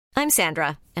I'm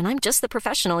Sandra, and I'm just the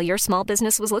professional your small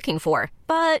business was looking for.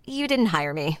 But you didn't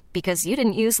hire me because you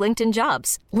didn't use LinkedIn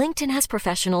Jobs. LinkedIn has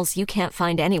professionals you can't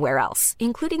find anywhere else,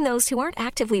 including those who aren't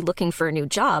actively looking for a new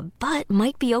job, but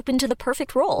might be open to the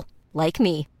perfect role, like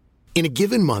me. In a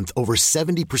given month, over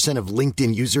 70% of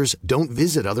LinkedIn users don't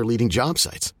visit other leading job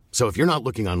sites. So if you're not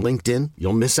looking on LinkedIn,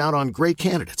 you'll miss out on great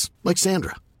candidates like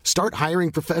Sandra. Start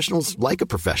hiring professionals like a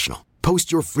professional.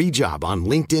 Post your free job on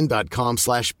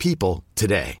linkedin.com/people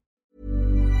today.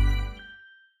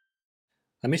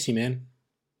 I miss you, man.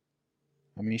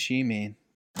 I miss you, man.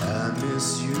 I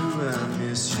miss you, man. Do I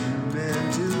miss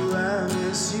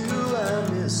you? I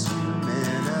miss you,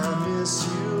 man. I miss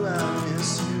you,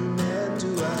 man.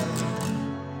 Do I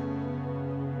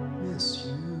miss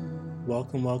you?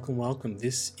 Welcome.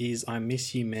 This is I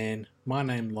Miss You, Man. My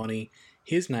name, Lonnie.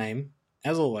 His name,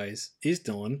 as always, is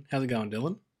Dylan. How's it going,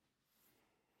 Dylan?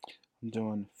 I'm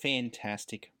doing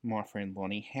fantastic, my friend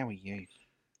Lonnie. How are you?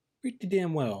 Pretty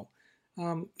damn well.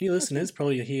 You listeners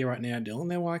probably are here right now, Dylan.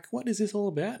 They're like, what is this all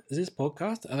about? Is this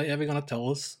podcast? Are they ever going to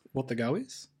tell us what the go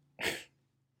is?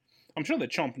 I'm sure they're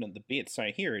chomping at the bit,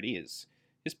 so here it is.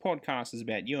 This podcast is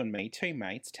about you and me, two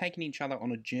mates, taking each other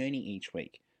on a journey each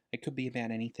week. It could be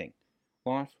about anything.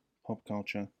 Life, pop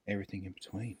culture, everything in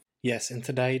between. Yes, and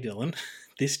today, Dylan,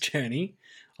 this journey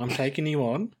I'm taking you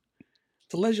on,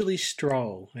 it's a leisurely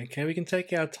stroll, okay? We can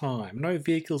take our time. No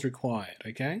vehicles required,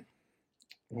 okay?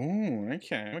 Oh,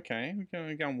 okay. We're going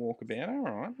to go and walk about.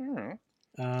 All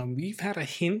right. You've had a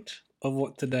hint of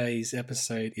what today's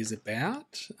episode is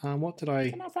about. What did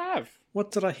I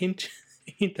hint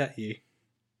at you?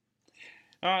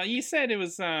 You said it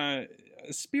was a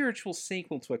spiritual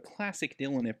sequel to a classic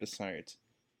Dylan episode.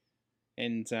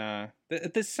 And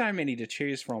there's so many to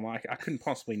choose from, I couldn't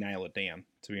possibly nail it down,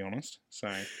 to be honest. So,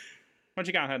 why don't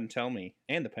you go ahead and tell me,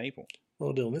 and the people?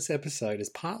 Well, Dylan, this episode is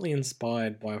partly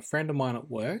inspired by a friend of mine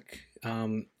at work.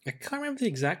 I can't remember the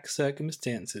exact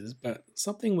circumstances, but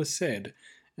something was said,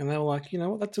 and they were like, you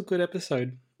know what, that's a good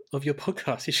episode of your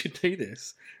podcast. You should do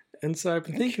this. And so I've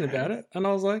been thinking about it, and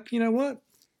I was like, you know what?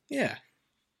 Yeah.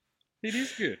 It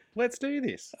is good. Let's do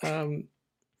this. I'm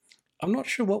not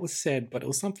sure what was said, but it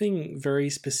was something very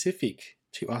specific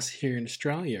to us here in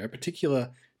Australia, a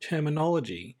particular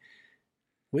terminology.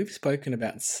 We've spoken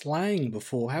about slang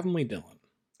before, haven't we, Dylan?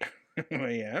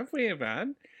 We have. We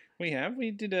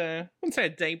did I wouldn't say a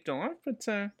deep dive, but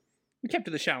we kept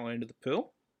to the shallow end of the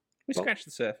pool. We scratched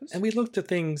the surface. And we looked at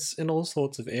things in all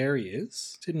sorts of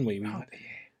areas, didn't we? Yeah.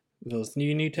 There was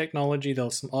new technology, there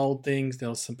was some old things, there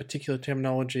was some particular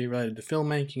terminology related to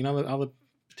filmmaking and other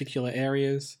particular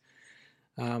areas.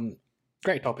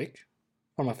 Great topic.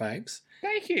 One of my faves.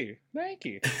 Thank you.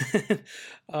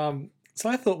 So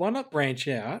I thought, why not branch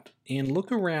out and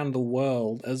look around the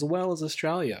world as well as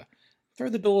Australia? Throw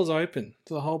the doors open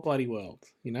to the whole bloody world,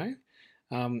 you know?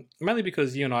 Mainly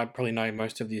because you and I probably know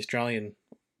most of the Australian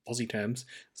Aussie terms,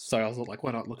 so I thought, like,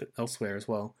 why not look at elsewhere as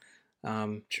well?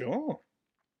 Sure.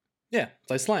 Yeah,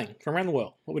 so slang from around the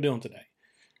world. What we're doing today.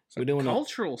 So we're doing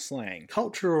cultural slang.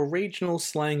 Cultural, regional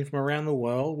slang from around the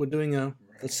world. We're doing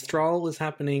the stroll is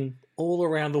happening all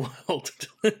around the world.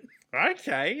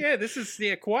 Okay, yeah, this is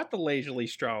quite the leisurely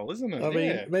stroll, isn't it? I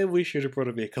mean, maybe we should have brought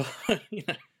a vehicle. You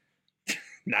know.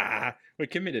 Nah, we're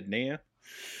committed now.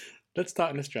 Let's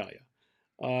start in Australia.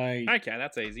 Okay,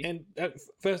 that's easy. And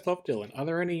first off, Dylan, are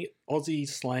there any Aussie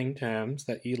slang terms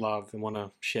that you love and want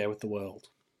to share with the world?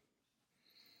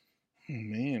 Oh,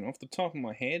 man, off the top of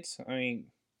my head, I mean,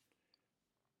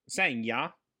 saying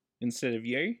ya instead of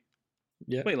you.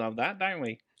 Yeah, we love that, don't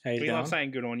we? We love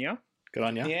saying good on ya. Good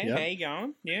on ya. Yeah, how you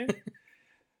going? Yeah.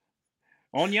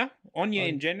 On ya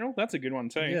in general, that's a good one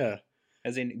too. Yeah.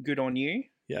 As in good on you.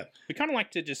 Yeah. We kind of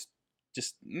like to just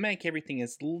make everything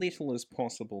as little as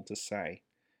possible to say,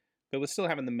 but we're still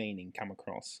having the meaning come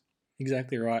across.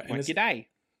 Exactly right. Like g'day.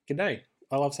 G'day.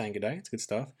 I love saying g'day. It's good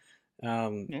stuff.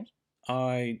 Yes.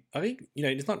 I think, you know,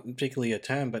 it's not particularly a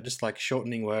term, but just like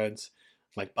shortening words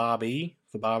like barbie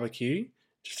for barbecue,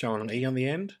 just throwing an E on the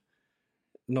end.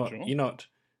 Sure. You're not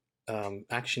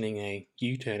actioning a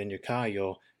U-turn in your car,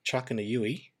 you're chucking a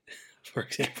Yui, for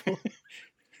example.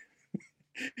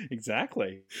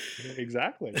 Exactly.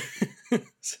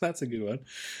 So that's a good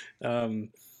one.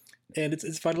 And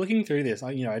it's fun looking through this.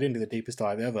 I didn't do the deepest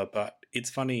dive ever, but it's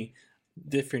funny.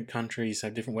 Different countries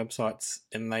have different websites,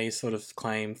 and they sort of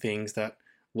claim things that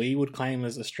we would claim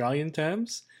as Australian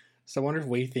terms. So I wonder if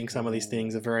we think some of these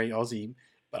things are very Aussie,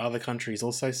 but other countries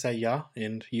also say ya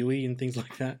and Yui and things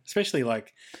like that. Especially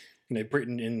like,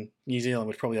 Britain and New Zealand,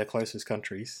 which are probably our closest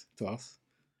countries to us.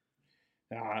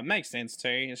 It makes sense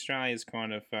too. Australia's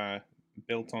kind of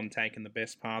built on taking the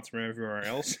best parts from everywhere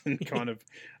else and kind of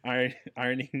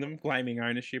owning them, claiming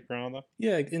ownership rather.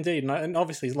 Yeah, indeed. And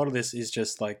obviously, a lot of this is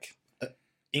just like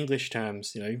English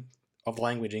terms, of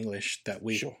language English that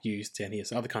we use down here.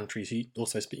 So other countries who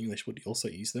also speak English would also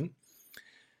use them.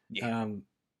 Yeah.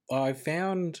 I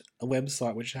found a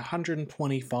website which has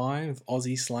 125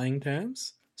 Aussie slang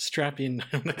terms. Strap in.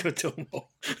 I'm not going to tell them all.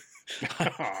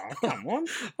 Oh, come on.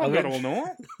 I've got all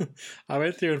know it. I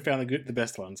went through and found the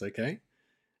best ones, okay?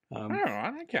 All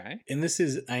right, okay. And this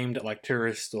is aimed at like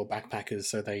tourists or backpackers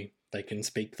so they can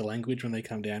speak the language when they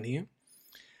come down here.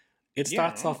 It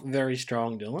starts off very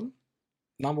strong, Dylan.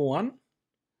 Number 1,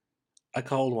 a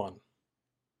cold one,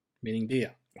 meaning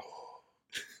beer.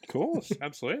 Of course,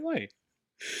 absolutely.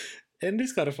 And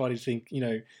it's kind of funny to think,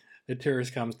 a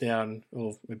tourist comes down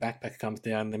or a backpacker comes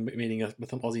down, they're meeting with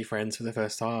some Aussie friends for the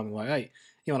first time. Like, hey,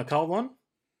 you want a cold one?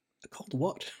 A cold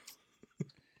what?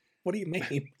 What do you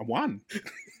mean? A one?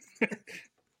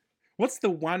 What's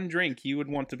the one drink you would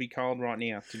want to be cold right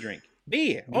now to drink?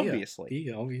 Beer, obviously.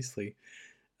 Beer, obviously.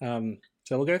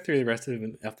 So we'll go through the rest of them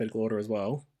in alphabetical order as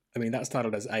well. I mean, that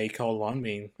started as a cold one,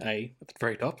 meaning A at the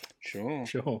very top. Sure.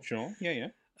 Yeah.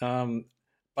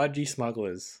 Budgie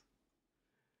smugglers.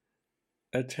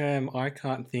 A term I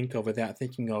can't think of without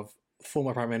thinking of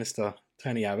former Prime Minister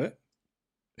Tony Abbott.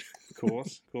 Of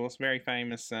course. Very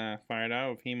famous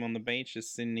photo of him on the beach,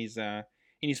 just in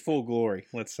his full glory,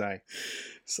 let's say.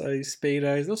 So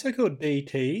Speedos, also called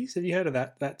BTs. Have you heard of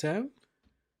that term?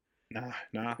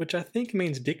 Nah. Which I think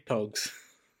means dick togs.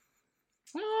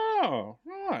 Oh,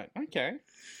 right, okay.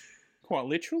 Quite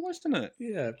literal, isn't it?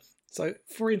 Yeah. So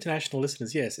for international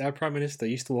listeners, yes, our Prime Minister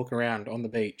used to walk around on the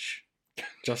beach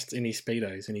just in his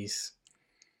Speedos and his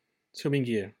swimming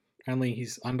gear. Only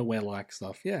his underwear-like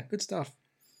stuff. Yeah, good stuff.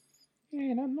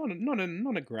 Yeah,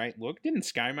 not a great look. Didn't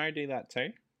ScoMo do that too?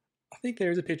 I think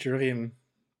there is a picture of him,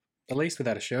 at least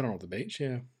without a shirt on the beach,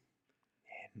 yeah.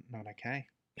 Yeah, not okay.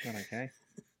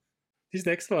 This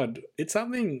next one, it's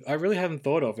something I really haven't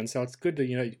thought of, and so it's good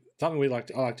to, something I like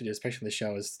to do, especially in the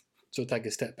show, is sort of take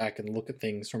a step back and look at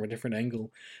things from a different angle.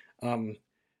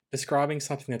 Describing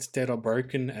something that's dead or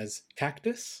broken as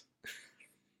cactus.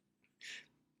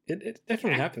 It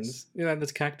definitely happens.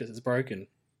 This cactus is broken.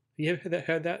 You ever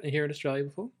heard that here in Australia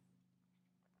before?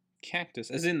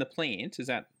 Cactus, as in the plant, is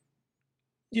that?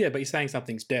 Yeah, but you're saying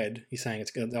something's dead. You're saying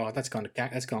that's gone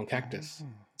cactus. Oh.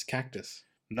 It's cactus.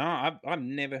 No, I've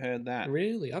never heard that.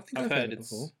 Really? I think I've heard it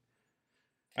before.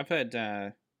 I've heard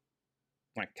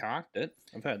like carked it.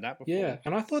 I've heard that before. Yeah,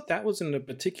 and I thought that wasn't a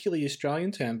particularly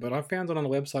Australian term, but I found it on a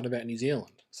website about New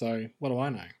Zealand. So what do I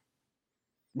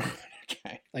know?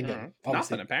 Okay. Again,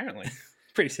 nothing apparently.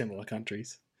 Pretty similar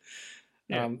countries.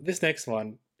 Yeah. This next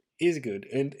one is good,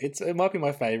 and it might be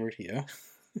my favourite here.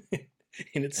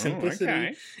 In its simplicity,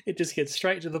 okay. It just gets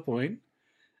straight to the point.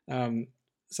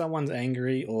 Someone's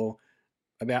angry or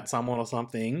about someone or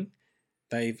something,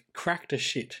 they've cracked a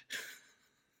shit.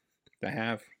 They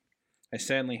have. They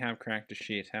certainly have cracked a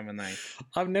shit, haven't they?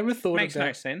 I've never thought Makes about...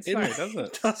 no sense, though, does it?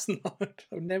 It does not.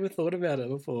 I've never thought about it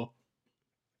before.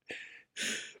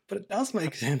 But it does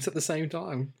make sense at the same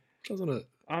time, doesn't it?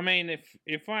 I mean,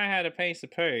 if I had a piece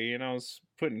of poo and I was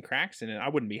putting cracks in it, I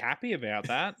wouldn't be happy about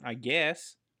that, I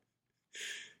guess.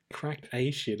 Cracked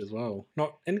a shit as well.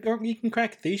 And you can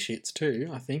crack these shits too,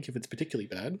 I think, if it's particularly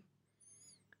bad.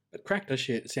 But cracked a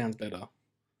shit sounds better.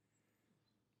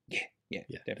 Yeah,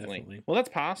 definitely. Well, that's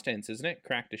past tense, isn't it?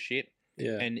 Cracked a shit.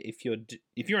 Yeah. And if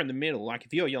you're in the middle, like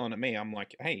if you're yelling at me, I'm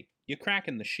like, hey, you're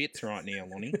cracking the shits right now,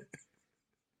 Lonnie. Do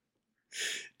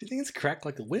you think it's cracked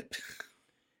like a whip?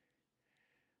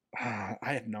 I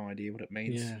have no idea what it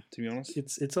means, to be honest.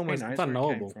 It's almost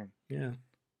unknowable. Yeah.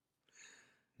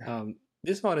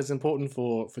 This one is important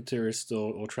for tourists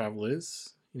or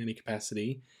travellers in any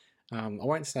capacity. I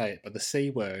won't say it, but the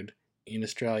C word in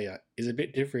Australia is a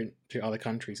bit different to other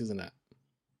countries, isn't it?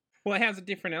 Well, how's it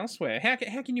different elsewhere? How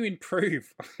can you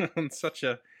improve on such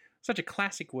a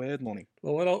classic word, Lonnie?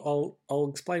 Well, I'll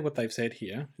explain what they've said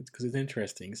here because it's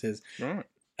interesting. It says, right.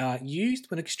 Used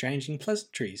when exchanging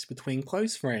pleasantries between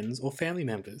close friends or family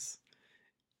members.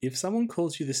 If someone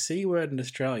calls you the C word in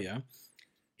Australia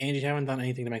and you haven't done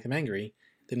anything to make them angry,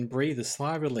 then breathe a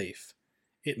sigh of relief.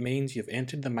 It means you've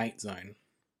entered the mate zone.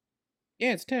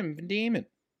 Yeah, it's a term of endearment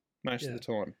most of the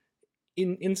time.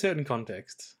 In certain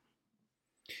contexts.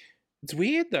 It's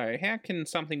weird, though. How can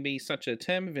something be such a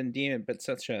term of endearment but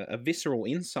such a visceral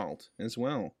insult as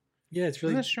well? Yeah, it's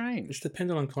really... Isn't that strange? It's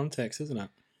dependent on context, isn't it?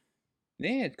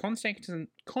 Yeah, context and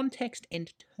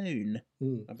tone,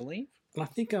 I believe. And I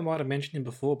think I might have mentioned him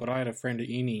before, but I had a friend at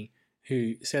uni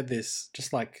who said this,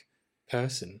 just like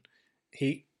person.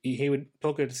 He he would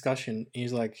talk a discussion.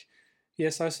 He's like,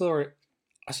 "Yes, I saw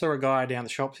a guy down the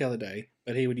shops the other day,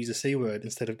 but he would use a C word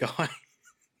instead of guy."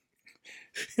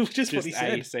 It was just what he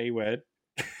said. A C word.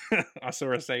 I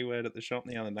saw a C word at the shop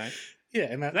the other day. Yeah,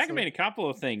 and That can mean a couple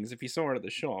of things if you saw it at the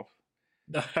shop.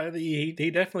 No, he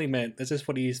definitely meant that's just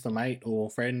what he used for mate or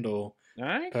friend or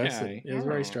person. Okay. It was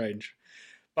very strange.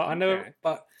 But I know,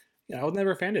 but I was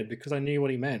never offended because I knew what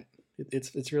he meant.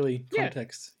 It's really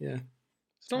context. Yeah.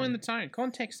 It's all in the tone.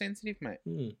 Context sensitive,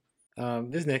 mate.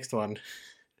 This next one,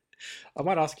 I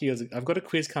might ask you. I've got a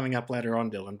quiz coming up later on,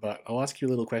 Dylan, but I'll ask you a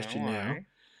little question now.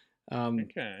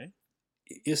 Okay.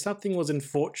 If something was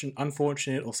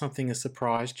unfortunate or something has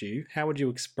surprised you, how would you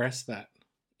express that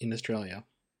in Australia?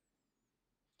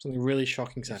 Something really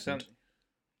shocking happened.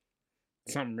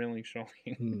 Something really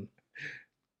shocking.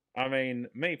 I mean,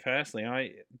 me personally,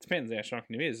 it depends how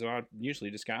shocking it is. I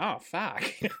usually just go, "Oh, fuck."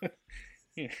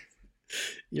 Yeah.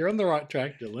 You're on the right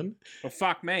track, Dylan. Well,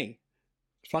 fuck me.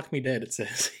 Fuck me dead, it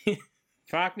says.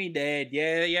 Fuck me dead.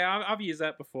 Yeah, I've used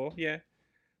that before. Yeah.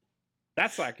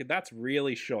 That's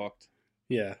really shocked.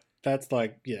 Yeah, that's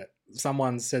like,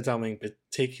 someone said something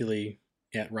particularly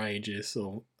outrageous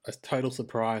or a total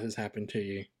surprise has happened to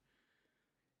you.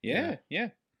 Yeah.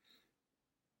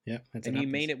 Yeah, and you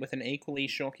mean it with an equally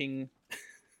shocking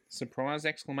surprise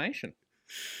exclamation.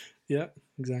 Yeah,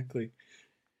 exactly.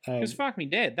 Because fuck me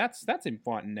dead, that's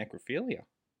inviting necrophilia.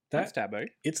 That's taboo.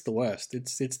 It's the worst.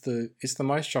 It's the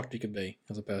most shocked you can be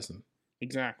as a person.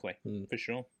 Exactly, for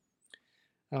sure.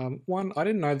 One, I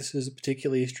didn't know this is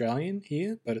particularly Australian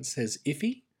here, but it says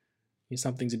iffy. If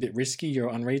something's a bit risky or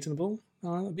unreasonable.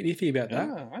 A bit iffy about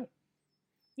that.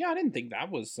 I didn't think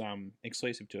that was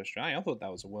exclusive to Australia. I thought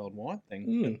that was a worldwide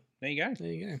thing. There you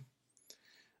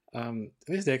go.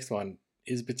 This next one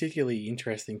is particularly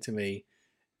interesting to me.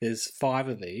 There's 5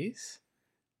 of these,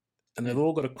 and they've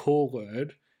all got a core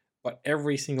word, but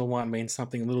every single one means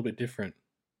something a little bit different.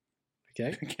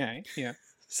 Okay? Okay, yeah.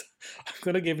 So I'm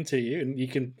going to give them to you, and you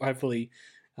can hopefully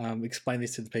explain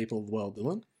this to the people of the world,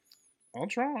 Dylan. I'll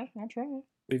try.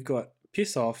 We've got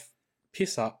piss off,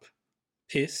 piss up,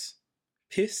 piss,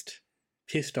 pissed,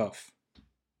 pissed off.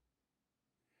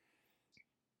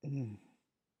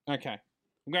 Okay.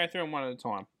 We'll go through them one at a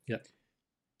time. Yep.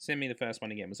 Send me the first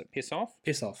one again. Was it piss off?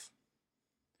 Piss off.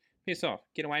 Piss off.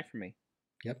 Get away from me.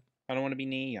 Yep. I don't want to be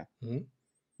near you. Mm-hmm.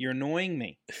 You're annoying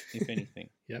me, if anything.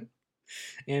 Yep.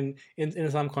 And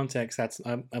in some contexts, that's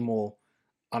a more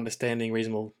understanding,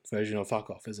 reasonable version of fuck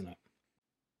off, isn't it?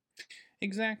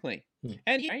 Exactly.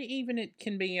 And even it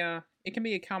can be a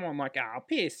come on, like,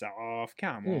 piss off,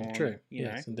 come on. True. You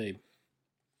yes, know? Indeed.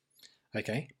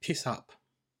 Okay. Piss up.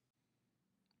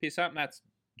 Piss up, that's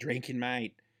drinking,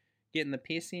 mate. Getting the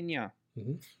piss in ya.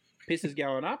 Mm-hmm. Piss is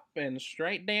going up and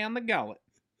straight down the gullet.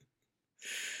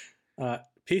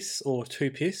 Piss or to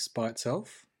piss by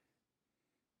itself.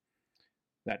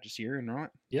 That just urine, right?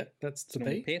 Yep, that's to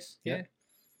be. Piss. Yep.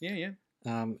 Yeah.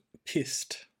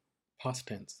 Pissed. Past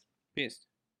tense. Pissed.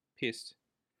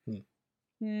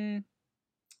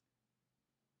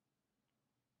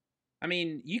 I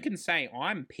mean, you can say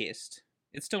I'm pissed.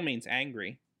 It still means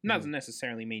angry. It doesn't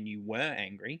necessarily mean you were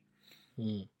angry.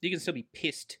 You can still be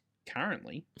pissed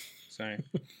currently. So,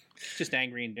 just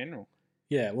angry in general.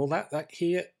 Yeah, well, that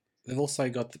here, they've also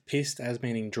got the pissed as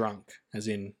meaning drunk, as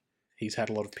in he's had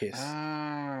a lot of piss.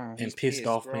 And pissed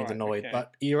off means annoyed. Okay.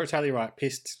 But you're totally right.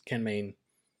 Pissed can mean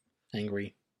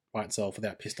angry by itself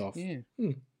without pissed off. Yeah.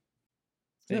 There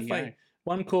you go.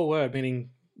 One core word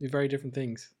meaning very different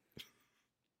things.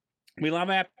 We love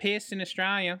our piss in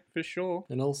Australia, for sure.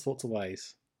 In all sorts of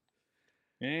ways.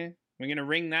 Yeah. We're going to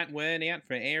ring that word out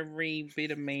for every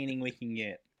bit of meaning we can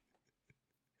get.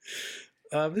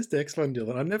 This next one,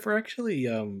 Dylan, I've never actually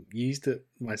used it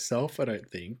myself, I don't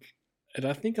think. And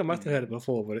I think I must have heard it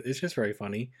before, but it's just very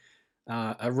funny.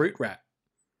 A root rat.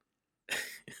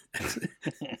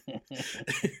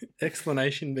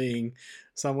 Explanation being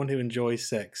someone who enjoys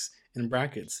sex, in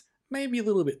brackets, maybe a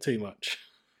little bit too much.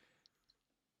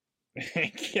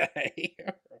 Okay,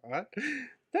 alright.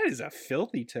 That is a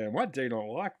filthy term. I do not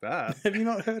like that. Have you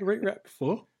not heard root rat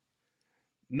before?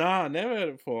 No, never heard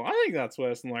it before. I think that's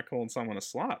worse than like calling someone a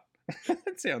slut.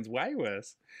 That sounds way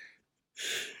worse.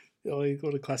 Oh, you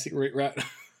got a classic root rat.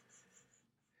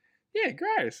 Yeah,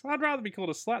 gross. I'd rather be called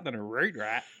a slut than a root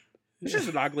rat. It's just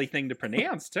an ugly thing to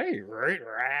pronounce too. Root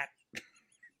rat.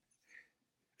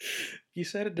 You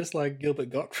said it just like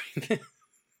Gilbert Gottfried.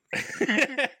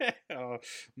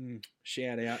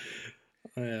 Shout out.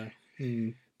 Oh, yeah.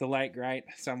 The late great,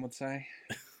 some would say.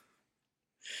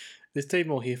 There's two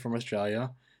more here from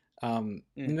Australia.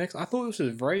 Next, I thought this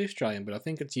was very Australian, but I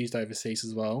think it's used overseas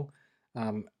as well.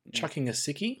 Chucking a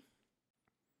sickie.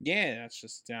 Yeah, that's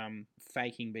just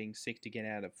faking being sick to get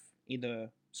out of either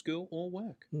school or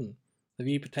work. Have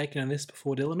you partaken in this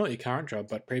before, Dylan? Not your current job,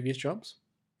 but previous jobs?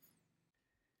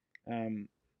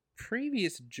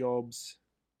 Previous jobs.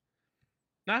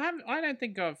 No, I don't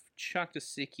think I've chucked a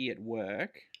sickie at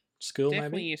work. School,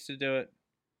 Definitely maybe? used to do it.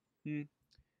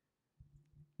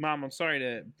 Mum, I'm sorry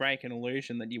to break an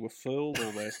illusion that you were fooled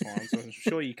all those times. I'm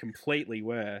sure you completely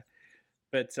were.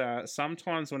 But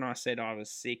sometimes when I said I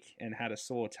was sick and had a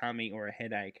sore tummy or a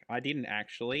headache, I didn't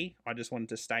actually. I just wanted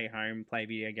to stay home, play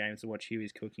video games, and watch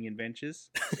Huey's cooking adventures.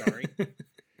 Sorry.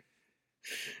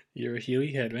 You're a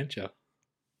Huey adventure.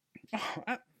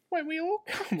 Oh, wait, we all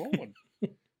come on.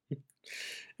 It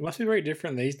must be very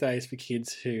different these days for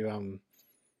kids who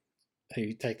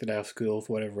take the day off school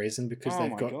for whatever reason because Oh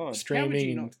they've my got God.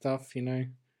 streaming and stuff, you know.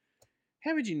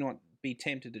 How would you not be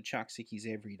tempted to chuck sickies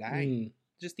every day?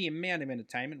 Just the amount of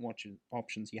entertainment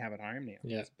options you have at home now.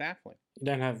 Yeah. It's baffling. You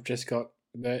don't have just got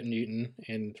Bert Newton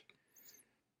and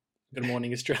Good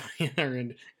Morning Australia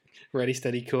and Ready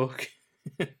Steady Cook.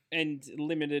 And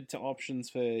limited to options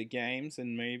for games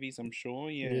and movies, I'm sure.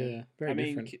 Yeah, very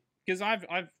different. Because I've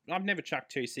never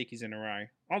chucked 2 sickies in a row.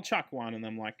 I'll chuck one and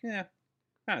I'm like, yeah,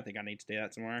 I don't think I need to do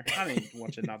that tomorrow. I need to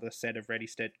watch another set of Ready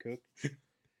Steady Cook.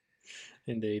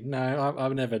 Indeed. No,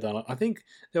 I've never done it. I think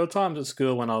there were times at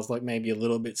school when I was like maybe a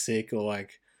little bit sick or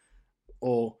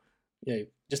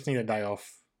just need a day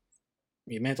off.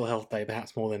 Your mental health day,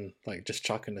 perhaps more than like just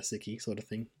chucking a sickie sort of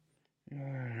thing.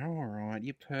 All right,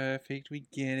 you're perfect. We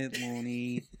get it,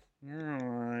 Lonnie.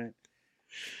 All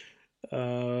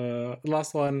right.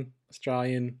 Last one,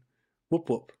 Australian, whoop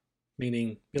whoop,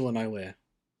 meaning middle of nowhere.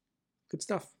 Good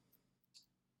stuff.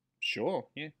 Sure,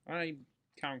 yeah. I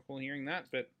can't recall hearing that,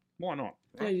 but why not?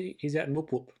 Right? Yeah, he's out in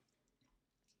whoop whoop.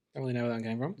 Don't really know where that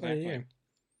came from. Exactly. Yeah.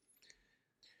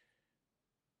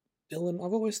 Dylan,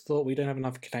 I've always thought we don't have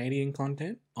enough Canadian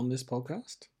content on this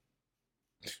podcast.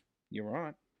 You're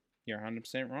right. You're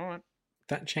 100% right.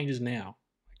 That changes now,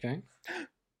 okay?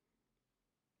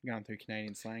 We're going through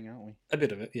Canadian slang, aren't we? A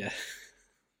bit of it, yeah.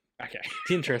 Okay.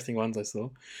 The interesting ones I saw.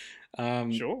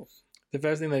 Sure. The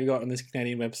first thing they've got on this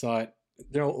Canadian website,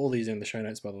 they're all these in the show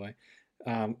notes, by the way,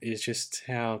 is just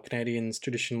how Canadians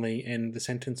traditionally end the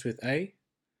sentence with A.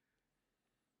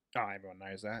 Oh, everyone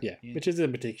knows that. Yeah, which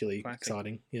isn't particularly Classic.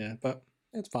 exciting. Yeah, but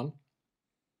it's fun.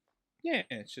 Yeah,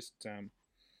 it's just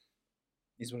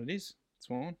is what it is. It's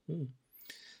fine.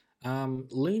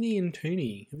 Looney and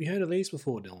Tooney. Have you heard of these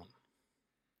before, Dylan?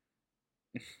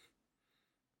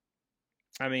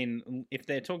 I mean, if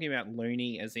they're talking about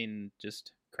loony as in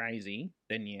just crazy,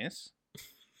 then yes.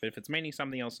 But if it's meaning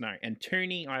something else, no. And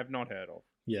Tooney, I have not heard of.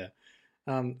 Yeah.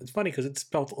 It's funny because it's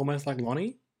spelled almost like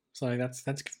Lonnie, so that's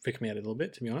freaking me out a little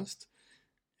bit, to be honest.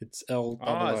 It's L-O-O-N-I-E.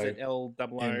 Oh, is it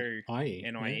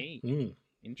L-O-O-N-I-E?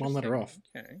 Interesting. One letter off.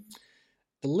 Okay.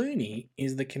 The loonie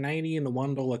is the Canadian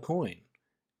 $1 coin,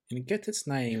 and it gets its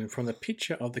name from the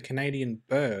picture of the Canadian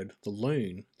bird, the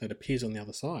loon, that appears on the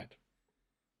other side.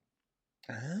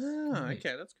 Ah,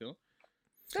 okay, that's cool.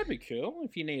 That'd be cool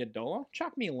if you need $1.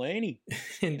 Chuck me a loony.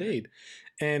 Indeed.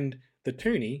 And the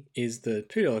toonie is the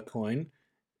 $2 coin,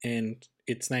 and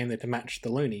it's named there to match the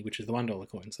loonie, which is the $1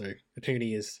 coin. So the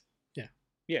toonie is, Yeah,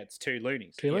 it's 2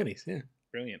 loonies. two loonies, yeah.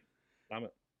 Brilliant. Love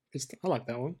it. I like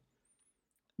that one.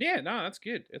 Yeah, no, that's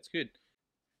good. That's good.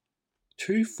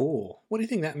 2-4. What do you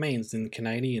think that means in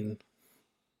Canadian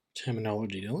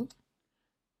terminology, Dylan?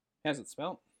 How's it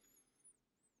spelled?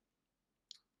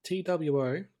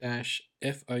 TWO-FOUR.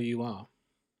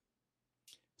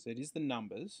 So it is the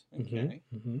numbers. Okay.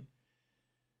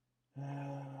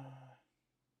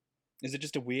 Is it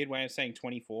just a weird way of saying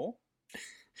 24?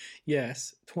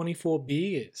 Yes, 24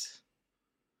 beers.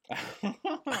 Okay,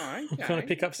 I'm going to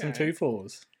pick up some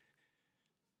 2-4s.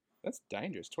 That's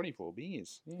dangerous. 24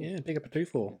 beers. Yeah, pick up a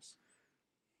 2-4. Yes.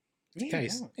 It's a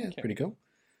case. Yeah, it's pretty cool.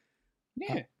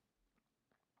 Yeah.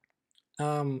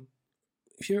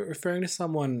 If you're referring to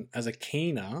someone as a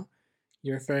keener,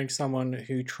 you're referring to someone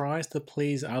who tries to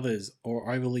please others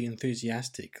or overly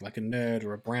enthusiastic, like a nerd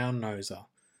or a brown noser.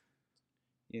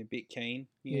 Yeah, a bit keen.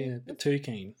 Yeah, a bit too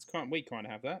keen. We kind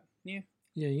of have that. Yeah.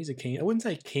 Yeah, he's a keen. I wouldn't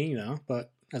say keener,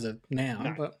 but as a noun.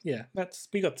 No. But yeah,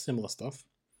 we got similar stuff.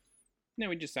 No,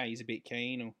 we just say he's a bit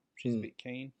keen or she's a bit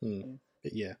keen.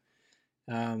 But yeah,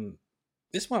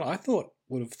 this one I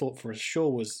would have thought for sure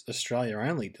was Australia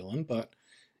only, Dylan. But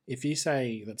if you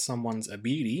say that someone's a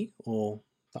beauty or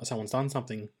that someone's done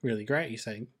something really great, you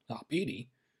say, beauty.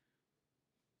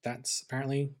 That's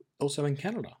apparently also in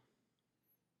Canada.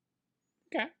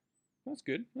 Okay, that's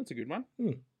good. That's a good one.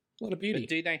 What a beauty. But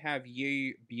do they have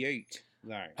you beaut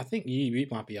though? I think you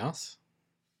might be us.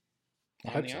 I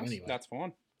hope Anything so, else? anyway. That's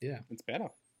fine. Yeah. It's better.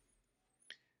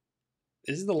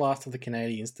 This is the last of the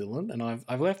Canadians, Dylan, and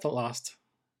I've left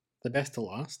the best to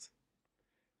last.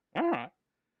 All right.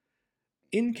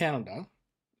 In Canada,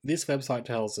 this website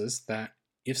tells us that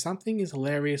if something is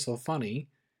hilarious or funny,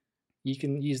 you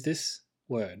can use this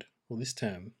word or this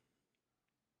term.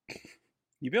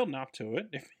 You're building up to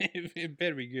it. It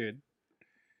better be good.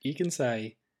 You can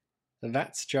say,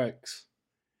 "That's jokes."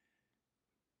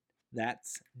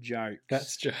 That's jokes.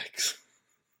 That's jokes.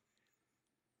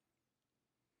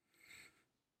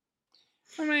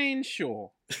 I mean,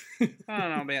 sure. I don't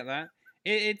know about that.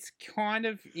 It's kind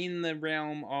of in the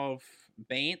realm of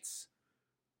bants.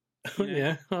 Oh Yeah.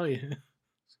 yeah, oh yeah.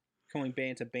 Calling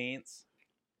banter bants.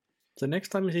 So next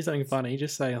time you see something funny,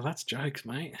 just say, "Oh, that's jokes,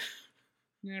 mate."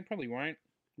 Yeah, probably won't.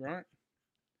 Right?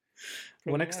 Well,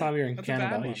 Probably next won't. time you're in That's a bad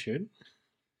Canada, you one. should.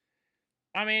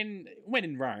 I mean, when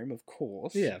in Rome, of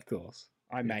course. Yeah, of course.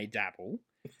 I may dabble,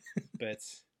 but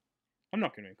I'm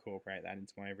not going to incorporate that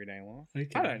into my everyday life.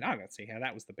 Okay. I don't see how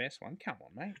that was the best one. Come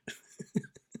on, mate.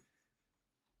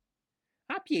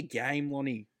 Up your game,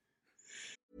 Lonnie.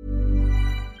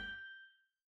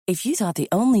 If you thought the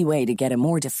only way to get a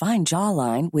more defined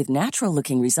jawline with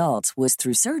natural-looking results was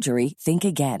through surgery, think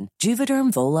again.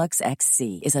 Juvederm Volux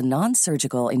XC is a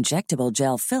non-surgical injectable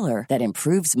gel filler that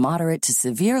improves moderate to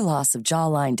severe loss of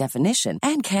jawline definition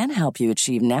and can help you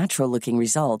achieve natural-looking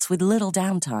results with little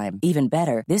downtime. Even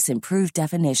better, this improved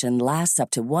definition lasts up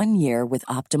to 1 year with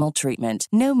optimal treatment.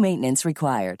 No maintenance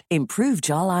required. Improve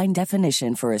jawline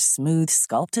definition for a smooth,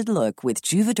 sculpted look with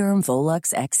Juvederm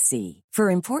Volux XC. For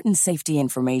important safety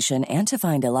information and to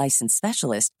find a licensed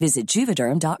specialist, visit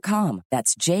Juvederm.com.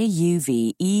 That's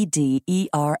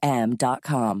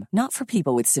JUVEDERM.com. Not for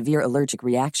people with severe allergic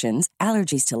reactions,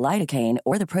 allergies to lidocaine,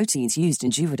 or the proteins used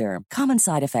in Juvederm. Common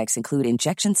side effects include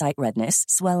injection site redness,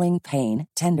 swelling, pain,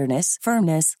 tenderness,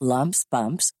 firmness, lumps,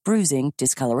 bumps, bruising,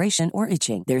 discoloration, or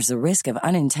itching. There's a risk of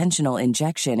unintentional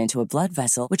injection into a blood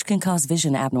vessel, which can cause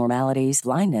vision abnormalities,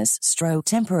 blindness, stroke,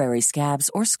 temporary scabs,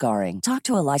 or scarring. Talk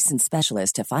to a licensed specialist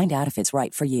to find out if it's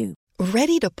right for you.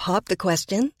 Ready to pop the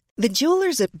question? The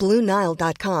jewelers at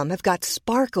BlueNile.com have got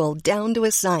sparkle down to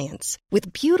a science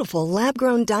with beautiful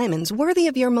lab-grown diamonds worthy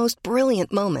of your most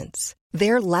brilliant moments.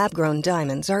 Their lab-grown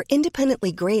diamonds are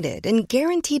independently graded and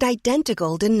guaranteed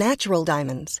identical to natural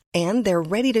diamonds, and they're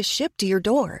ready to ship to your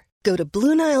door. Go to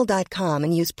BlueNile.com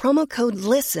and use promo code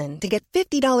LISTEN to get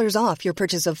 $50 off your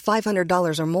purchase of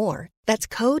 $500 or more. That's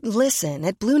code LISTEN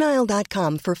at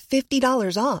BlueNile.com for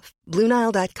 $50 off.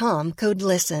 BlueNile.com, code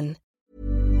LISTEN.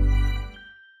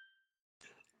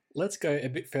 Let's go a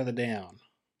bit further down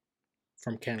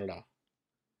from Canada.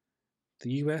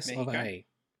 The US of Mexico? A.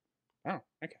 Oh,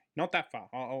 okay. Not that far.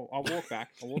 I'll walk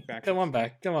back. I'll walk back. Come on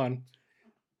back, come on.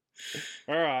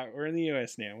 All right, we're in the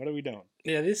US now. What are we doing?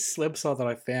 Yeah, this website that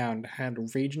I found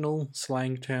had regional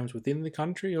slang terms within the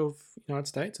country of United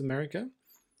States, America.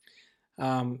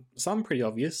 Some pretty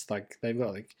obvious, like they've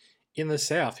got like in the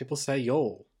South, people say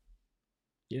y'all.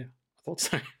 Yeah, I thought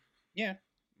so. Yeah.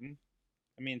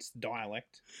 I mean, it's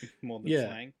dialect more than Yeah,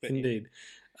 slang. But indeed.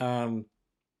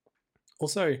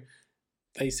 Also,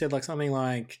 they said like something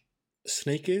like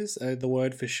sneakers are the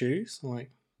word for shoes. I'm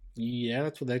like, yeah,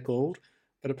 that's what they're called.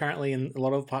 But apparently in a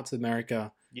lot of parts of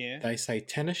America, Yeah. they say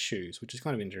tennis shoes, which is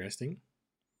kind of interesting.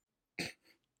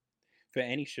 For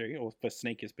any shoe or for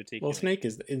sneakers particularly? Well,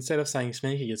 sneakers, instead of saying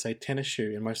sneaker, you'd say tennis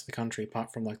shoe in most of the country,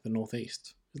 apart from like the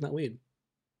Northeast. Isn't that weird?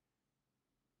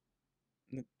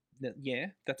 Yeah,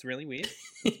 that's really weird.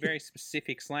 It's very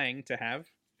specific slang to have.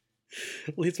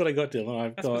 Well, here's what I got, Dylan.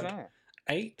 I've That's got bizarre.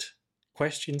 8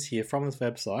 questions here from this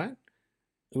website.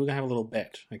 We're gonna have a little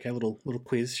bet, okay? A little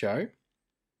quiz show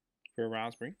For a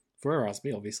raspberry. for a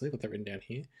raspberry, obviously. Got that written down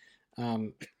here.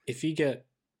 If you get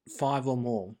 5 or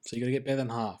more, so you got to get better than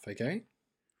half, okay?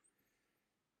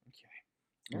 Okay.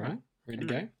 All right, ready to I'm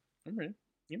go? ready. I'm ready.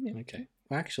 Yeah. Okay.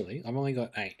 Well, actually, I've only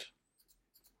got 8.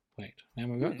 Wait,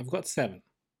 now I've got 7.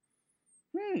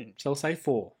 So I'll say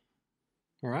 4.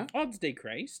 All right, Odds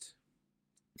decreased.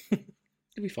 it'll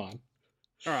be fine.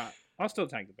 All right. I'll still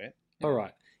take the bet. All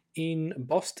right. In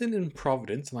Boston and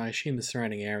Providence, and I assume the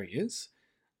surrounding areas,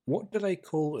 what do they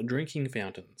call drinking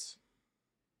fountains?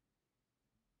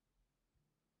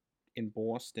 In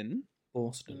Boston.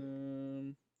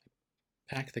 Boston.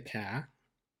 Pack the car,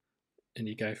 and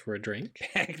you go for a drink.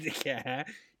 Pack the car.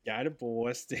 Go to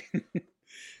Boston.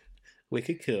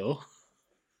 Wicked cool.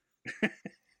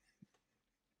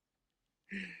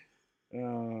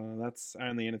 Oh, that's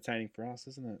only entertaining for us,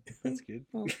 isn't it? That's good.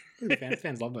 Well,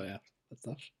 fans love that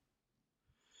stuff.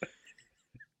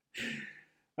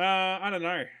 I don't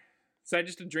know. So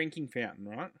just a drinking fountain,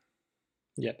 right?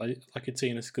 Yeah, I could see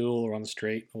in a school or on the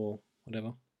street or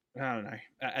whatever. I don't know.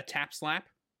 A tap slap?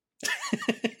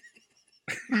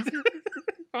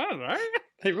 I don't know.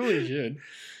 They really should.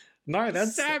 No,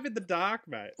 that's... Stab in the dark,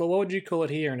 mate. Well, what would you call it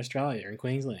here in Australia, in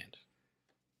Queensland?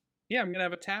 Yeah, I'm going to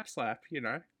have a tap slap, you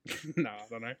know. No, I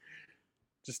don't know.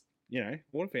 Just, you know,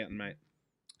 water fountain, mate.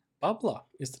 Bubbler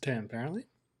is the term, apparently.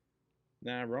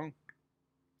 Nah, wrong.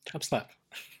 Tap slap.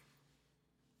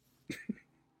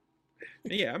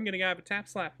 Yeah, I'm going to go have a tap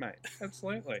slap, mate.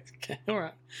 Absolutely. Okay, all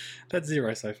right. That's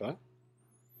 0 so far.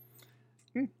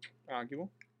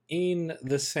 Arguable. In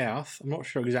the South, I'm not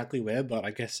sure exactly where, but I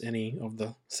guess any of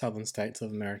the southern states of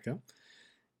America,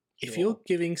 if you're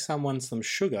giving someone some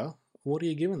sugar, what are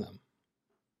you giving them?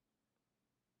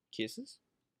 Kisses?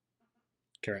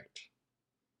 Correct.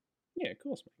 Yeah, of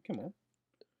course, mate. Come on.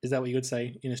 Is that what you would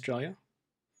say in Australia?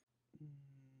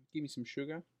 Give me some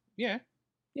sugar. Yeah.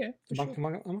 Yeah, for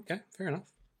sure. Okay, fair enough.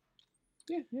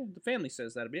 Yeah. The family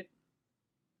says that a bit.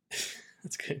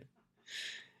 That's good.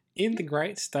 In the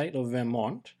great state of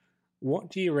Vermont, what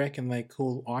do you reckon they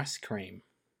call ice cream?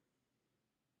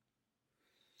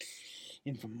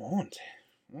 In Vermont?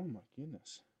 Oh, my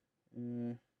goodness.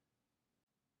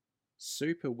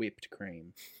 Super whipped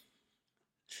cream.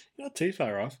 You're not too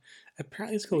far off.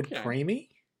 Apparently it's called creamy.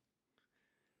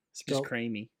 Just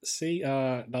creamy.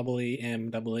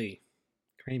 CREEMEE.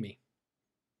 Creamy.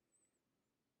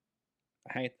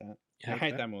 I hate that. I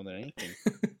hate that more than anything.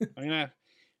 I'm gonna.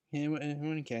 I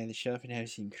want to go to the shop and have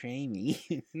some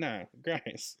creamy. No,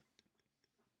 gross.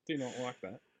 Do not like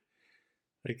that.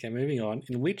 Okay, moving on.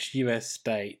 In which US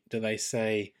state do they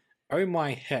say, oh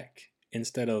my heck,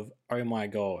 instead of oh my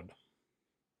god?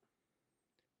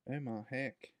 Oh my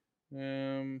heck.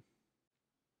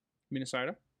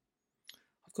 Minnesota?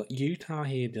 I've got Utah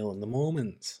here, Dylan. The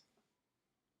Mormons.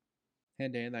 How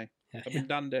dare they? I've been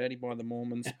done dirty by the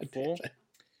Mormons before.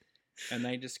 And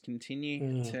they just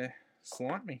continue to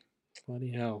slight me.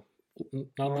 Bloody hell.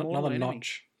 Another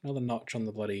notch on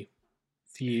the bloody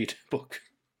feud book.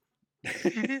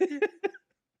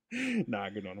 Nah,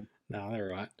 good on them. No, they're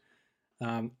right.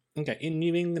 Okay, in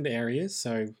New England areas,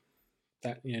 so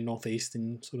that,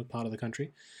 northeastern sort of part of the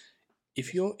country,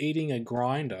 if you're eating a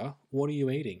grinder, what are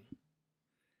you eating?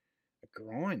 A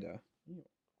grinder?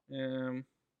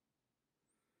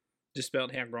 Just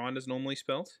spelled how grinder's normally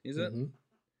spelt, is it? Mm-hmm.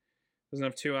 Doesn't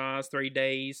have 2 R's, 3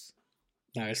 D's.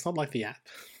 No, it's not like the app.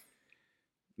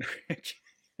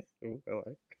 Oh,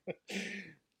 hello.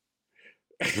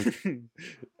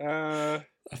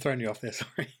 I've thrown you off there,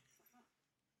 sorry.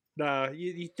 Nah,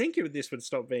 you think this would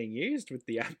stop being used with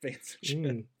the app being such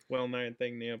a well-known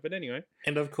thing now. But anyway.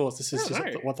 And of course, this is just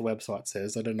what the website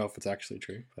says. I don't know if it's actually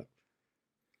true. But...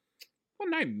 Well,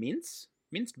 no, minced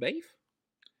beef?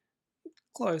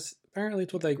 Close. Apparently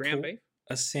it's what they Ground call beef?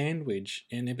 a sandwich,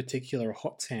 and in particular a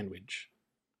hot sandwich.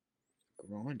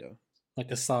 Grinder?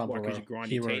 Like a sub Why, or because a you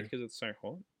grind hero. your teeth because it's so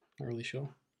hot? Not really sure.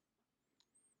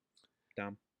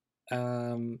 Dumb.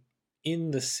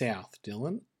 In the South,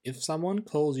 Dylan, if someone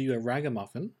calls you a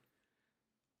ragamuffin,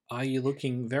 are you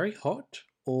looking very hot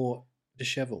or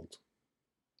dishevelled?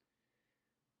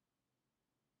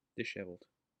 Dishevelled.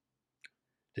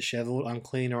 Dishevelled,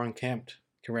 unclean, or unkempt.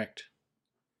 Correct.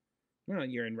 Well,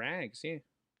 you're in rags, yeah.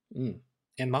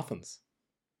 And muffins.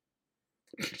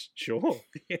 Sure.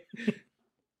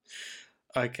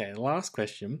 Okay, last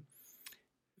question.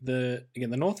 The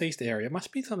northeast area, it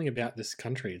must be something about this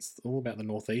country. It's all about the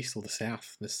northeast or the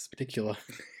south, this particular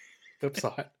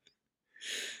website.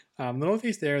 The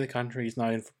northeast area of the country is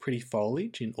known for pretty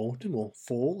foliage in autumn or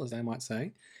fall, as they might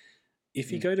say.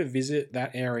 If you go to visit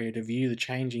that area to view the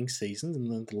changing seasons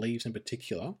and the leaves in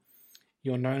particular,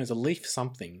 you're known as a leaf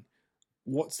something.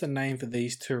 What's the name for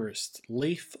these tourists?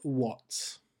 Leaf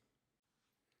whats?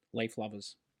 Leaf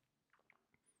lovers.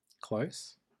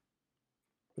 Close.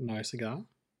 But no cigar.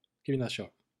 Give me another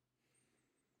shot.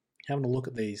 Having a look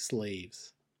at these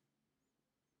leaves.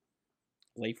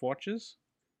 Leaf watchers?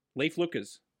 Leaf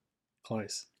lookers.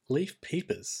 Close. Leaf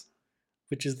peepers,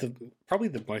 which is probably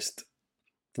the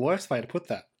worst way to put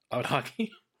that, I would argue.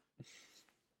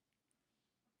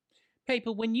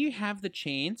 People, when you have the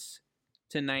chance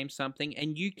to name something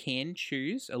and you can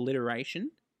choose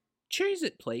alliteration, choose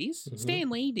it, please. Mm-hmm. Stan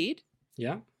Lee did.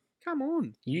 Yeah. Come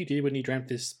on. You did when you dreamt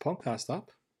this podcast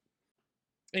up.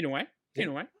 In a way. In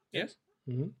a way. Yes.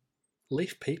 Mm-hmm.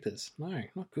 Leaf peepers. No,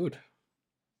 not good.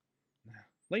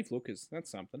 Leaf lookers.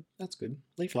 That's something. That's good.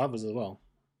 Leaf lovers as well.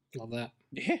 Love that.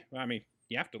 Yeah. I mean,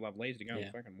 you have to love leaves to go Yeah.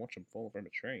 and fucking watch them fall from a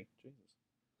tree.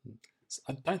 Jesus.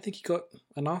 I don't think you got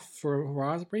enough for a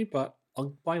raspberry, but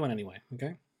I'll buy one anyway,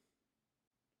 okay?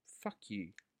 Fuck you.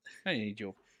 I don't need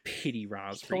your Pity I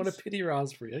raspberries. want a pity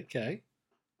raspberry. Okay.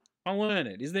 I'll learn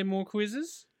it. Is there more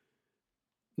quizzes?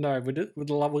 No, we're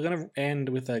going to end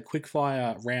with a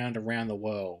quickfire round around the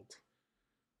world.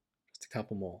 Just a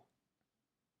couple more.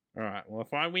 All right. Well,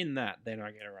 if I win that, then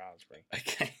I get a raspberry.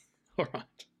 Okay. All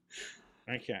right.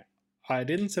 Okay. I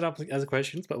didn't set up as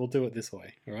questions, but we'll do it this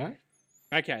way. All right.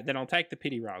 Okay, then I'll take the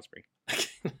pity raspberry.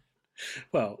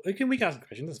 Well, we can ask a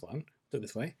question. This one. Do it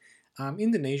this way.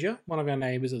 Indonesia, one of our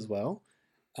neighbours as well.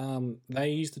 They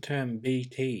use the term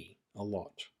BT a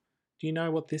lot. Do you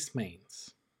know what this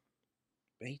means?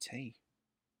 BT.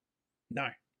 No.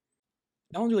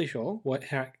 No one's really sure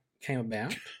how it came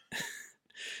about.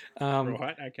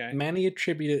 Right. Okay. Many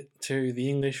attribute it to the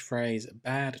English phrase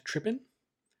 "bad trippin'."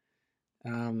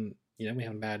 We have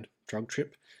a bad drug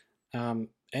trip.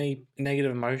 Any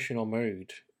negative emotion or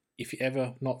mood. If you're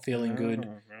ever not feeling good,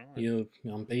 right. you're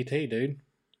on BT, dude.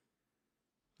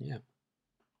 Yeah.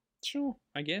 Sure.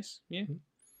 I guess. Yeah.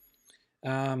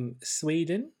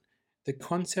 Sweden, the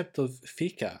concept of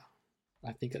fika,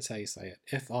 I think that's how you say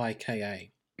it, Fika.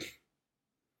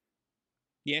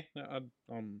 Yeah. I'm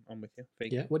with you.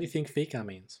 Fika. Yeah. What do you think fika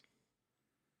means?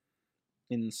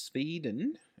 In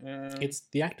Sweden, It's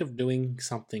the act of doing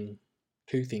something,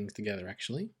 two things together,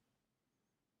 actually.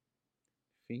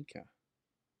 Fika.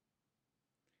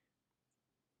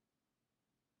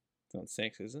 It's not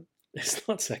sex, is it? It's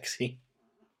not sexy.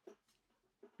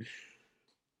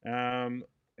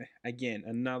 Again,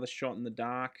 another shot in the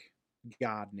dark.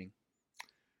 Gardening.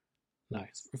 No,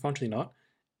 it's unfortunately not.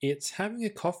 It's having a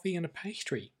coffee and a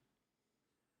pastry.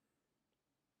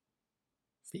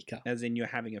 Fika. As in, you're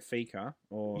having a fika,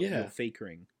 or Yeah. you're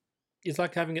fikaing. It's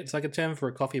like a term for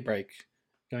a coffee break,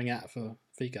 going out for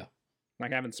fika.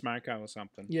 Like having smoko or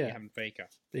something. Yeah. You're having fika.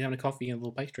 They're having a coffee and a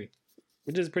little pastry,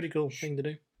 which is a pretty cool thing to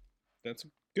do. That's a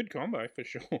good combo for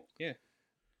sure. Yeah.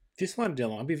 This one,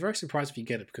 Dylan, I'd be very surprised if you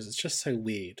get it because it's just so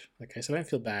weird. Okay, so don't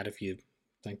feel bad if you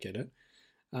don't get it.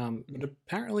 But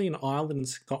apparently in Ireland and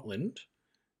Scotland,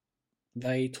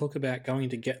 they talk about going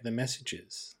to get the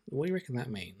messages. What do you reckon that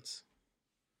means?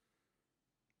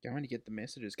 Going to get the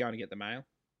messages. Going to get the mail.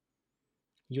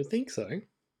 You'd think so.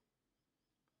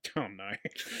 Oh no.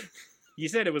 You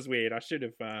said it was weird. I should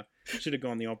have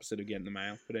gone the opposite of getting the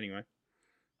mail. But anyway.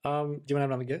 Do you want to have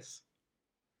another guess?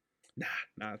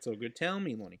 Nah, it's all good. Tell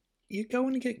me, Lonnie. You're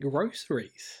going to get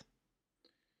groceries.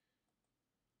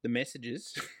 The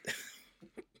messages.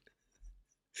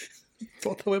 That's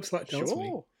what the website tells me.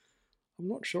 Sure. I'm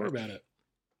not sure about it.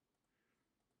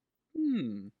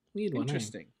 Weird one.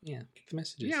 Interesting. Eh? Yeah, get the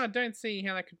messages. Yeah, I don't see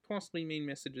how that could possibly mean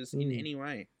messages in any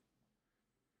way.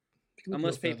 You can look a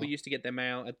Unless little people further. used to get their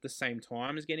mail at the same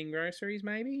time as getting groceries,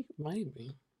 maybe?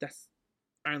 Maybe. That's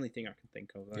the only thing I can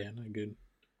think of, though. Yeah, no good.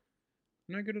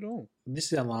 No good at all.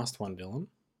 This is our last one, Dylan.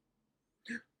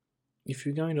 If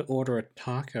you're going to order a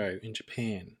taco in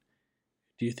Japan,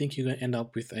 do you think you're going to end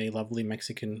up with a lovely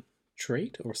Mexican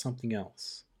treat or something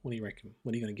else? What do you reckon?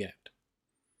 What are you going to get?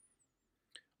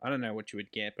 I don't know what you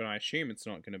would get, but I assume it's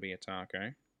not going to be a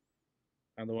taco.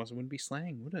 Otherwise, it wouldn't be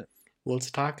slang, would it? Well,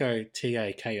 it's taco,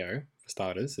 T-A-K-O, for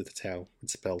starters. That's how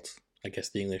it's spelled, I guess,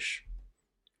 the English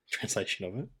translation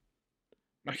of it.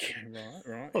 Okay,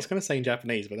 right. I was going to say in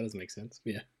Japanese, but that doesn't make sense.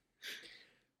 Yeah.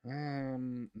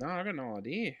 No, I got no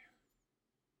idea.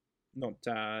 Not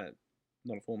a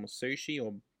form of sushi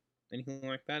or anything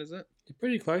like that, is it? You're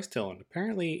pretty close, Dylan.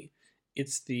 Apparently,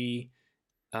 it's the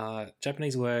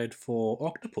Japanese word for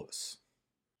octopus.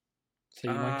 So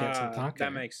you might get some taco.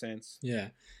 That makes sense. Yeah.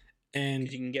 And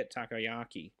Because you can get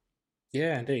takoyaki.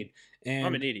 yeah, indeed. And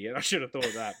I'm an idiot. I should have thought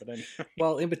of that, but anyway.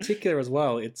 well, in particular as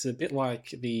well, it's a bit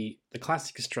like the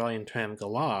classic Australian term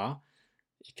galah.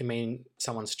 It can mean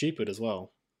someone stupid as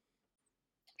well.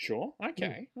 Sure.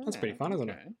 Okay. That's pretty fun, isn't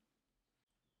it?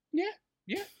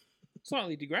 Yeah.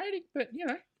 Slightly degrading, but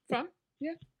fun.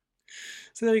 Yeah.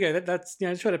 So there you go. That's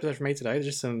a short episode from me today. There's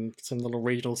just some little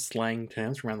regional slang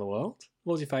terms from around the world.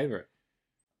 What was your favourite?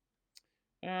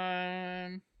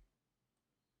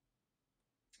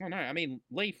 Oh no, I mean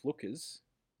leaf lookers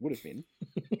would have been.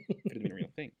 Could have been a real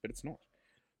thing, but it's not.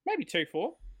 Maybe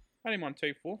 2-4. I didn't mind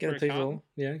 2-4. Get for a a people, carton.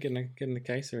 yeah, getting a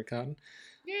case or a carton.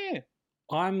 Yeah.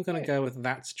 I'm gonna Yeah. go with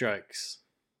that's jokes.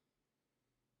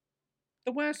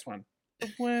 The worst one.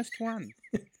 The worst one.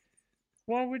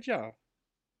 Why would you?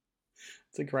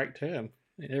 It's a great term.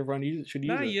 Everyone should use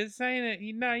No, it. you're saying it.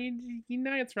 You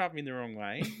know it's rubbing me the wrong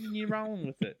way, and you're rolling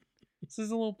with it. This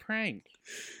is a little prank,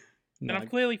 No, and I've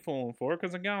clearly fallen for it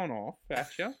because I'm going off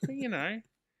at you. But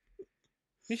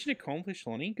mission accomplished,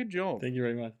 Lonnie. Good job. Thank you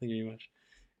very much. Thank you very much.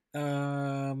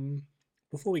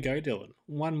 Before we go, Dylan,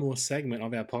 one more segment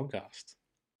of our podcast.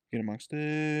 Get amongst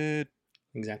it.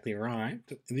 Exactly right.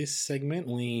 In this segment,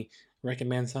 we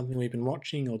recommend something we've been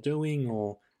watching or doing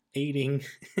or eating,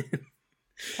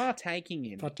 Partaking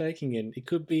in. partaking in. It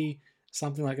could be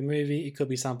something like a movie. It could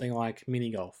be something like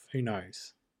mini golf. Who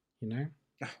knows? You know?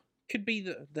 Could be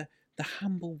the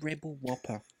humble rebel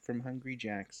whopper from Hungry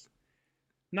Jack's.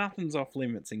 Nothing's off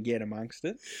limits and get amongst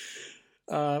it.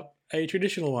 A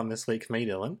traditional one this week for me,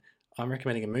 Dylan. I'm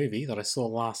recommending a movie that I saw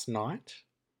last night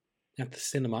at the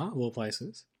cinema, of all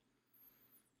places.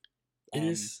 It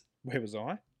is... Where was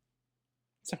I?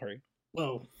 Sorry.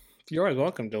 Well, you're always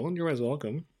welcome, Dylan. You're always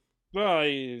welcome. Well,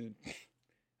 you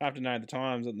have to know the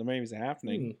times that the movies are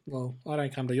happening. Well, I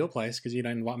don't come to your place because you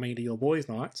don't invite me to your boys'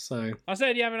 nights, so... I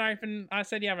said you have an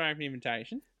open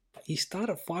invitation. You start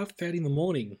at 5:30 in the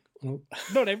morning.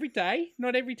 Not every day,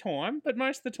 not every time, but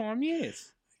most of the time,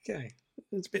 yes. Okay.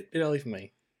 It's a bit early for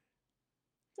me.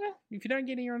 Well, if you don't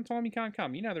get here on time, you can't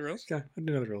come. You know the rules. Okay, I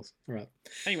do know the rules. All right.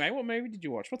 Anyway, what movie did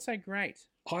you watch? What's so great?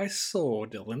 I saw,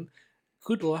 Dylan,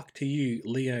 Good Luck to You,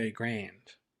 Leo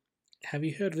Grand. Have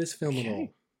you heard of this film at all?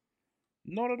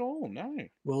 Not at all, no.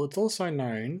 Well, it's also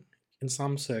known in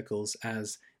some circles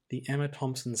as the Emma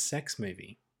Thompson sex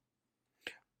movie.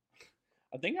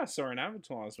 I think I saw an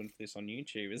advertisement for this on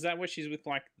YouTube. Is that where she's with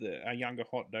like a younger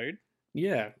hot dude?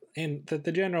 Yeah, and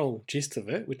the general gist of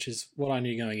it, which is what I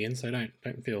knew going in, so don't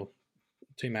feel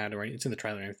too mad or anything. It's in the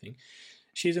trailer and everything.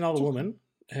 She's an older woman.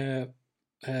 Her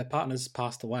partner's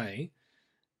passed away,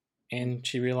 and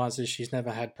she realizes she's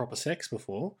never had proper sex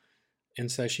before,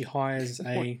 and so she hires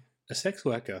a sex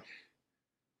worker.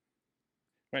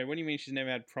 Wait, what do you mean she's never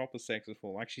had proper sex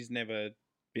before? Like she's never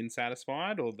been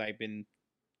satisfied, or they've been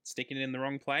sticking it in the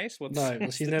wrong place? No,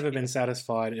 well, she's never been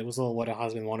satisfied. It was all what her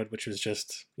husband wanted, which was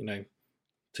just,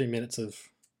 2 minutes of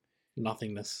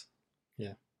nothingness.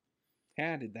 Yeah.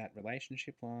 How did that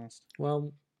relationship last?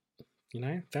 Well,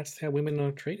 that's how women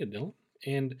are treated, Dylan.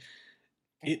 And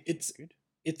it's good.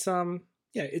 It's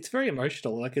it's very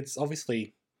emotional. Like, it's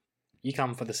obviously you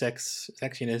come for the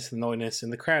sexiness, the naughtiness,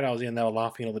 and the crowd I was in, they were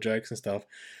laughing at all the jokes and stuff.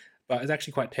 But it's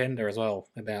actually quite tender as well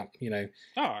about,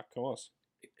 Oh, of course.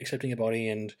 accepting your body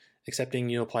and accepting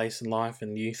your place in life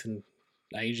and youth and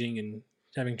aging and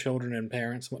having children and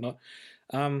parents and whatnot.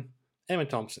 Emma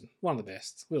Thompson, one of the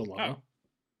best. We all love her.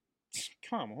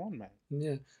 Come on, man.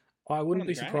 Yeah. I wouldn't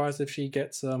be surprised if she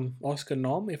gets Oscar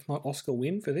nom, if not Oscar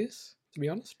win for this, to be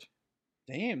honest.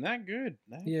 Damn, that good.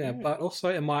 Good. But also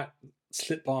it might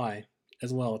slip by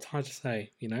as well. It's hard to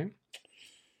say,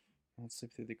 I'll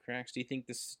slip through the cracks. Do you think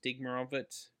the stigma of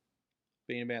it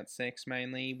being about sex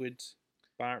mainly would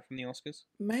bar it from the Oscars?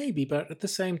 Maybe, but at the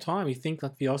same time, you think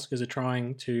like the Oscars are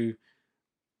trying to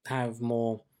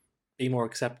be more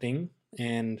accepting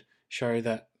and show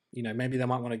that, maybe they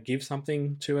might want to give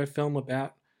something to a film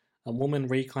about a woman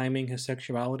reclaiming her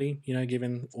sexuality,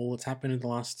 given all that's happened in the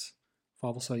last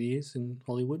 5 or so years in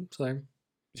Hollywood. So,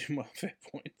 Well, fair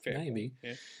point. maybe.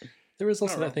 Yeah. There is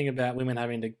also that thing about women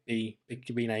having to be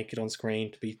naked on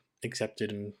screen to be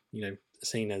accepted and,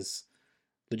 seen as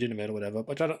legitimate or whatever,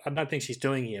 which I don't think she's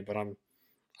doing here, but I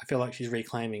feel like she's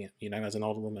reclaiming it, as an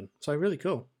older woman. So really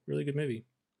cool. Really good movie.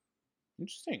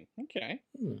 Interesting. Okay.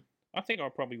 I think I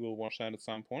probably will watch that at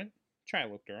some point.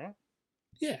 Trailer looked alright.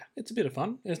 Yeah, it's a bit of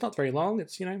fun. It's not very long.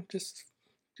 It's, just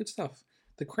good stuff.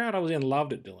 The crowd I was in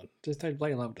loved it, Dylan.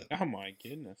 They loved it. Oh my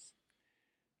goodness.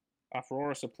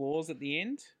 Uproarious applause at the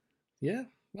end? Yeah.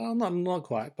 Well, not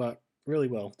quite, but really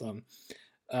well done.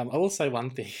 I will say one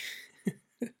thing.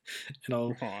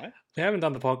 Right. We haven't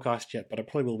done the podcast yet, but I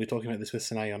probably will be talking about this with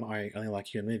Sine on I Only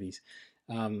Like You in Movies.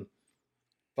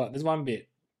 But there's one bit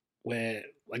where,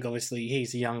 like, obviously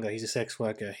he's a sex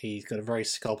worker. He's got a very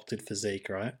sculpted physique,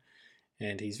 right?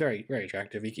 And he's very, very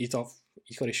attractive. He's got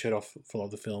his shirt off for a lot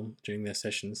of the film during their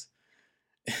sessions.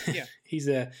 Yeah. He's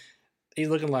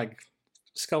looking like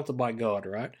sculpted by God,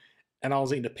 right? And I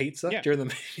was eating a pizza during the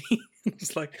movie.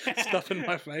 Just like stuff in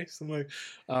my face. I'm like,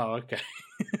 oh, okay.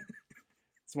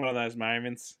 It's one of those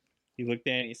moments. You look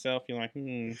down at yourself, you're like,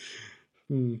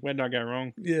 where did I go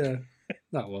wrong? Yeah.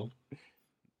 Oh, well.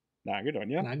 Nah, good on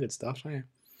you. Nah, good stuff, yeah.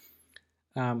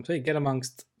 So get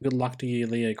amongst Good Luck to You,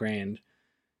 Leo Grand.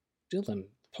 Dylan,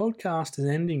 the podcast is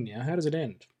ending now. How does it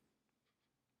end?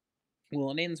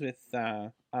 Well, it ends with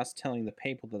us telling the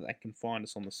people that they can find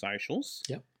us on the socials.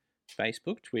 Yep.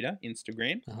 Facebook, Twitter,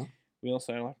 Instagram. Uh-huh. We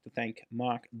also like to thank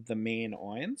Mark the Man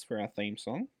Irons for our theme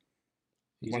song.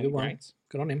 He's a good one.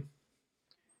 Good on him.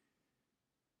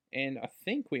 And I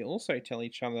think we also tell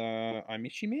each other, I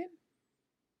miss you, man.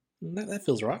 That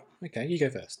feels right. Okay, you go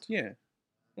first. Yeah.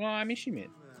 Well, I miss you, man.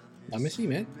 I miss you,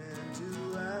 man.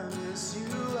 I miss you,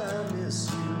 I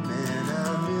miss you, man.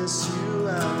 I miss you,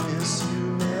 I miss you,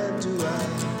 man. Do I?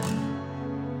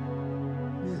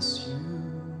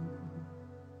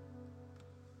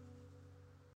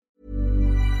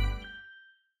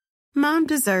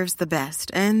 deserves the best,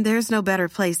 and there's no better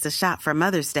place to shop for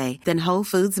Mother's Day than Whole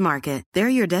Foods Market.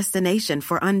 They're your destination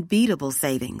for unbeatable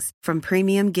savings, from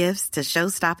premium gifts to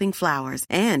show-stopping flowers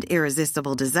and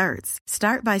irresistible desserts.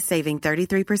 Start by saving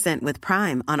 33% with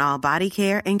Prime on all body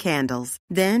care and candles.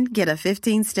 Then get a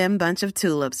 15-stem bunch of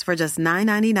tulips for just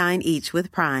 $9.99 each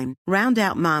with Prime. Round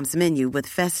out Mom's menu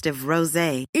with festive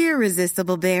rosé,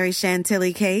 irresistible berry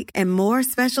chantilly cake, and more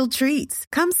special treats.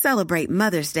 Come celebrate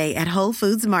Mother's Day at Whole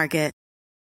Foods Market.